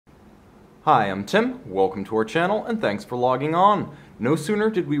Hi, I'm Tim, welcome to our channel, and thanks for logging on. No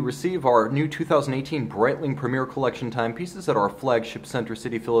sooner did we receive our new 2018 Breitling Premier Collection timepieces at our flagship Center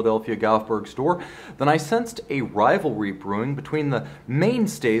City, Philadelphia Goffberg store than I sensed a rivalry brewing between the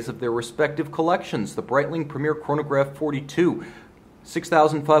mainstays of their respective collections, the Breitling Premier Chronograph 42,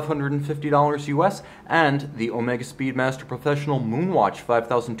 $6,550 US, and the Omega Speedmaster Professional Moonwatch,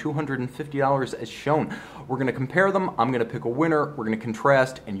 $5,250 as shown. We're going to compare them, I'm going to pick a winner, we're going to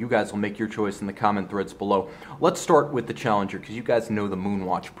contrast, and you guys will make your choice in the comment threads below. Let's start with the Challenger, because you guys know the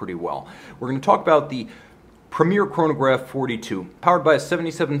Moonwatch pretty well. We're going to talk about the Premier Chronograph 42, powered by a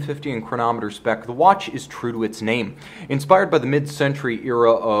 7750 and chronometer spec. The watch is true to its name. Inspired by the mid-century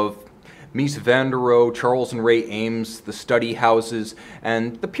era of Mies van der Rohe, Charles and Ray Ames, the study houses,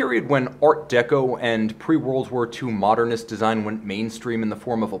 and the period when Art Deco and pre-World War II modernist design went mainstream in the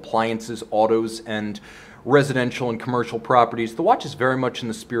form of appliances, autos, and residential and commercial properties. The watch is very much in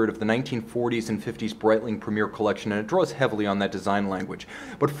the spirit of the 1940s and 50s Breitling Premier collection, and it draws heavily on that design language.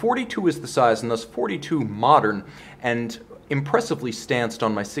 But 42 is the size, and thus 42 modern and impressively stanced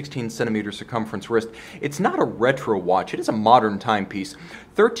on my 16cm circumference wrist. It's not a retro watch, it is a modern timepiece.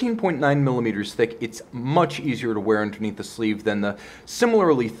 13.9 millimeters thick, it's much easier to wear underneath the sleeve than the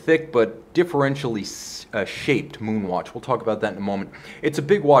similarly thick but differentially shaped Moonwatch. We'll talk about that in a moment. It's a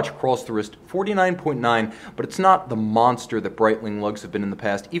big watch across the wrist, 49.9, but it's not the monster that Breitling lugs have been in the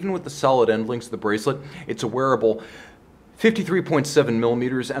past. Even with the solid end links of the bracelet, it's a wearable 53.7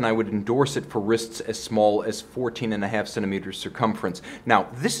 millimeters, and I would endorse it for wrists as small as 14.5 centimeters circumference. Now,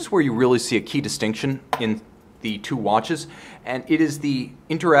 this is where you really see a key distinction in the two watches, and it is the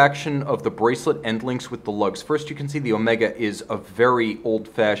interaction of the bracelet end links with the lugs. First, you can see the Omega is a very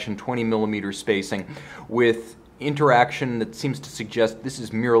old-fashioned 20 millimeter spacing with interaction that seems to suggest this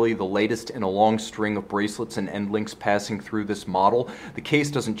is merely the latest in a long string of bracelets and end links passing through this model. The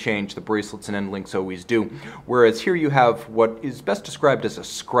case doesn't change, the bracelets and end links always do. Whereas here you have what is best described as a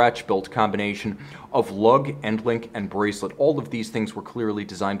scratch-built combination of lug, end link, and bracelet. All of these things were clearly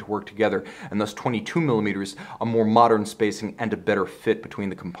designed to work together, and thus 22 millimeters, a more modern spacing and a better fit between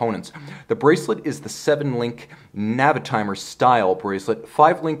the components. The bracelet is the 7-link Navitimer style bracelet.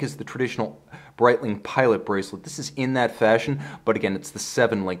 5-link is the traditional Breitling Pilot bracelet. This is in that fashion, but again, it's the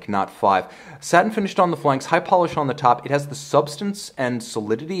 7-link, not 5. Satin finished on the flanks, high polish on the top. It has the substance and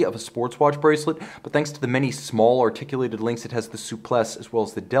solidity of a sports watch bracelet, but thanks to the many small articulated links, it has the souplesse as well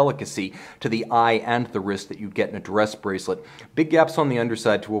as the delicacy to the eye and the wrist that you'd get in a dress bracelet. Big gaps on the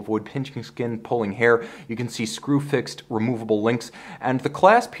underside to avoid pinching skin, pulling hair. You can see screw-fixed, removable links, and the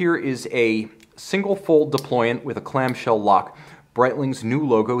clasp here is a single fold deployant with a clamshell lock. Breitling's new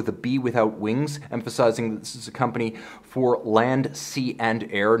logo, the bee without wings, emphasizing that this is a company for land, sea, and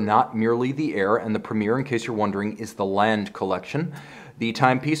air, not merely the air, and the Premier, in case you're wondering, is the land collection. The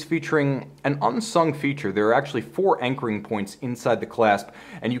timepiece featuring an unsung feature. There are actually 4 anchoring points inside the clasp,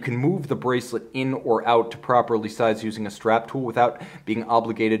 and you can move the bracelet in or out to properly size using a strap tool without being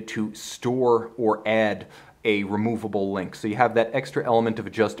obligated to store or add a removable link. So you have that extra element of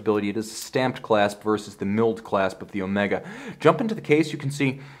adjustability. It is a stamped clasp versus the milled clasp of the Omega. Jump into the case, you can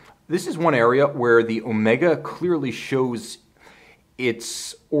see this is one area where the Omega clearly shows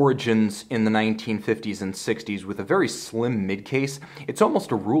its origins in the 1950s and 60s with a very slim mid-case. It's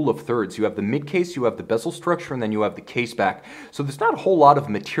almost a rule of thirds. You have the mid-case, you have the bezel structure, and then you have the case back. So there's not a whole lot of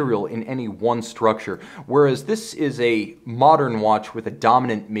material in any one structure, whereas this is a modern watch with a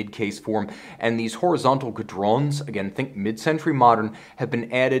dominant mid-case form, and these horizontal guidrons, again, think mid-century modern, have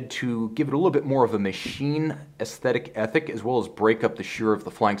been added to give it a little bit more of a machine aesthetic ethic, as well as break up the shear of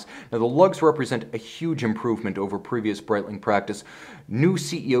the flanks. Now, the lugs represent a huge improvement over previous Breitling practice. New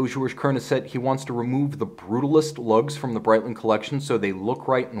CEO Georges Kerns said he wants to remove the brutalist lugs from the Breitling collection so they look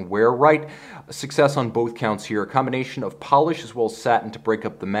right and wear right. A success on both counts here. A combination of polish as well as satin to break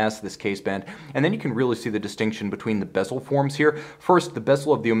up the mass of this case band. And then you can really see the distinction between the bezel forms here. First, the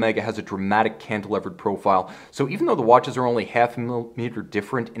bezel of the Omega has a dramatic cantilevered profile. So even though the watches are only half a millimeter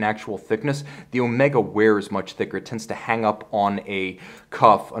different in actual thickness, the Omega wears much thicker. It tends to hang up on a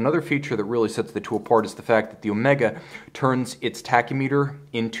cuff. Another feature that really sets the two apart is the fact that the Omega turns its tachymeter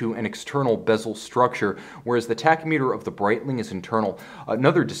into an external bezel structure, whereas the tachymeter of the Breitling is internal.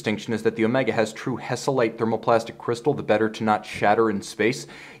 Another distinction is that the Omega has true Hesselite thermoplastic crystal, the better to not shatter in space.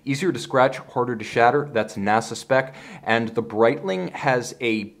 Easier to scratch, harder to shatter, that's NASA spec. And the Breitling has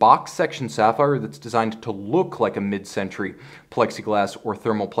a box section sapphire that's designed to look like a mid-century plexiglass or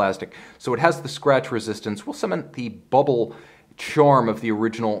thermoplastic. So it has the scratch resistance. We'll cement the bubble charm of the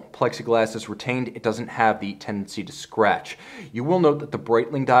original plexiglass is retained. It doesn't have the tendency to scratch. You will note that the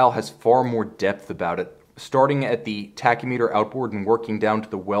Breitling dial has far more depth about it, starting at the tachymeter outboard and working down to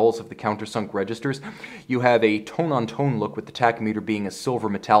the wells of the countersunk registers, you have a tone-on-tone look with the tachymeter being a silver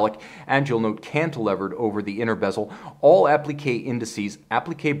metallic, and you'll note cantilevered over the inner bezel, all applique indices,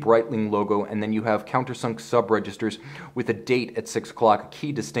 applique Breitling logo, and then you have countersunk sub-registers with a date at 6 o'clock. A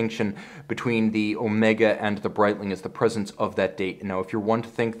key distinction between the Omega and the Breitling is the presence of that date. Now, if you're one to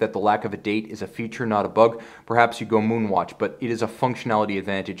think that the lack of a date is a feature, not a bug, perhaps you go Moonwatch, but it is a functionality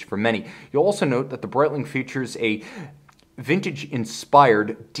advantage for many. You'll also note that the Breitling features a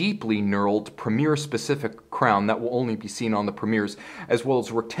vintage-inspired, deeply knurled, Premier-specific crown that will only be seen on the Premiers, as well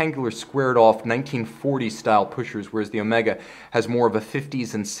as rectangular, squared-off 1940s-style pushers, whereas the Omega has more of a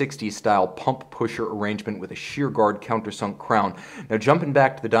 50s and 60s-style pump pusher arrangement with a sheer guard countersunk crown. Now, jumping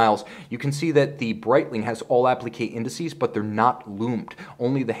back to the dials, you can see that the Breitling has all applique indices, but they're not loomed.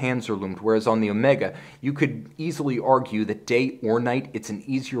 Only the hands are loomed, whereas on the Omega, you could easily argue that day or night, it's an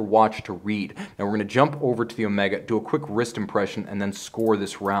easier watch to read. Now, we're going to jump over to the Omega, do a quick wrist impression, and then score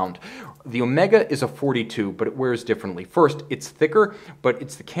this round. The Omega is a 42, but it wears differently. First, it's thicker, but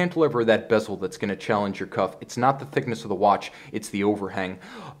it's the cantilever of that bezel that's going to challenge your cuff. It's not the thickness of the watch, it's the overhang.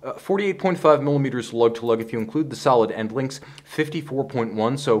 48.5 millimeters lug-to-lug. If you include the solid end links,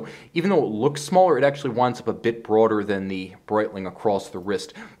 54.1, so even though it looks smaller, it actually winds up a bit broader than the Breitling across the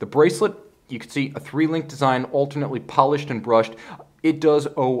wrist. The bracelet, you can see a 3-link design, alternately polished and brushed. It does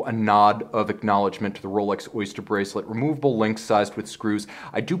owe a nod of acknowledgement to the Rolex Oyster bracelet. Removable links sized with screws.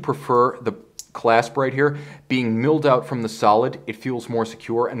 I do prefer the clasp right here being milled out from the solid. It feels more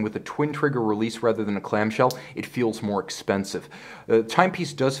secure, and with a twin trigger release rather than a clamshell, it feels more expensive. The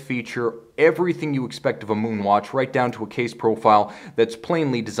timepiece does feature everything you expect of a Moonwatch, right down to a case profile that's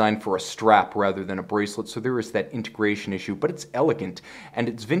plainly designed for a strap rather than a bracelet, so there is that integration issue, but it's elegant, and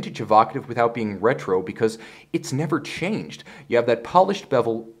it's vintage evocative without being retro because it's never changed. You have that polished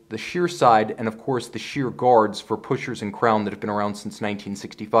bevel, the sheer side, and of course the sheer guards for pushers and crown that have been around since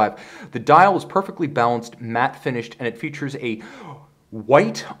 1965. The dial is perfectly balanced, matte finished, and it features a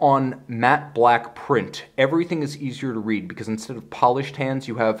white on matte black print. Everything is easier to read because instead of polished hands,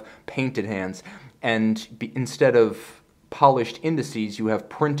 you have painted hands, and instead of polished indices, you have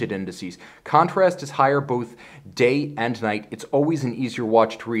printed indices. Contrast is higher both day and night. It's always an easier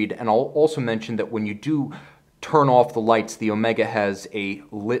watch to read, and I'll also mention that when you do turn off the lights, the Omega has a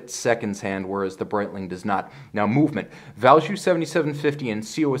lit seconds hand, whereas the Breitling does not. Now, movement. Valjoux 7750 and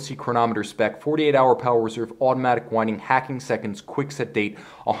COSC chronometer spec, 48-hour power reserve, automatic winding, hacking seconds, quick set date,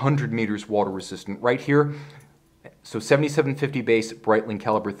 100 meters water resistant. Right here, so 7750 base, Breitling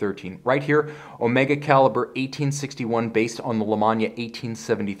caliber 13. Right here, Omega caliber 1861 based on the Lemania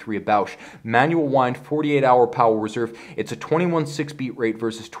 1873 of Valjoux. Manual wind, 48-hour power reserve. It's a 21.6 beat rate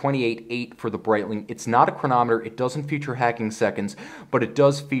versus 28.8 for the Breitling. It's not a chronometer. It doesn't feature hacking seconds, but it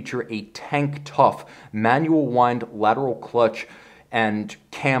does feature a tank-tough manual wind lateral clutch and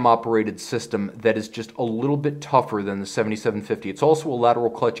cam-operated system that is just a little bit tougher than the 7750. It's also a lateral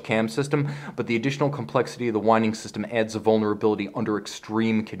clutch cam system, but the additional complexity of the winding system adds a vulnerability under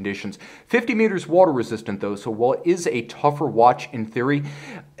extreme conditions. 50 meters water resistant though, so while it is a tougher watch in theory,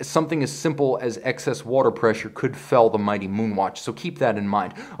 something as simple as excess water pressure could fell the mighty Moonwatch, so keep that in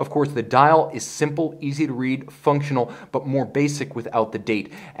mind. Of course, the dial is simple, easy to read, functional, but more basic without the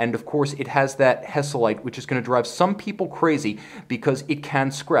date. And of course, it has that Hesalite, which is going to drive some people crazy because it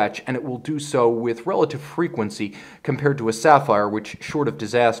can scratch, and it will do so with relative frequency compared to a sapphire, which, short of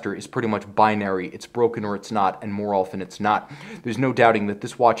disaster, is pretty much binary. It's broken or it's not, and more often it's not. There's no doubting that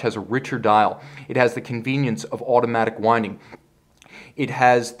this watch has a richer dial. It has the convenience of automatic winding. It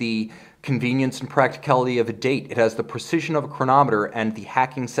has the convenience and practicality of a date. It has the precision of a chronometer and the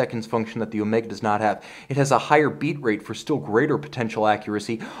hacking seconds function that the Omega does not have. It has a higher beat rate for still greater potential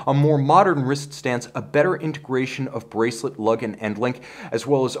accuracy, a more modern wrist stance, a better integration of bracelet, lug, and end link, as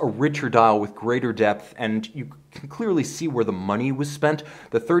well as a richer dial with greater depth, and you can clearly see where the money was spent.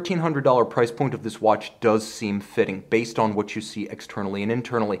 The $1,300 price point of this watch does seem fitting based on what you see externally and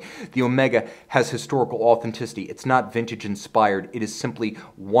internally. The Omega has historical authenticity. It's not vintage inspired. It is simply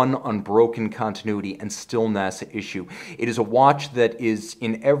one unbroken continuity and still NASA issue. It is a watch that is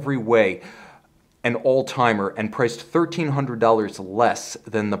in every way an all-timer and priced $1,300 less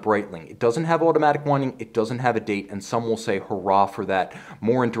than the Breitling. It doesn't have automatic winding, it doesn't have a date, and some will say hurrah for that.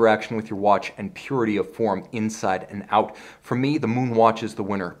 More interaction with your watch and purity of form inside and out. For me, the Moonwatch is the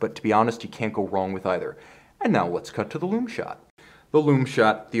winner, but to be honest, you can't go wrong with either. And now let's cut to the loom shot. The loom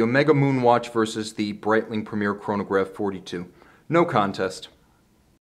shot, the Omega Moonwatch versus the Breitling Premier Chronograph 42. No contest.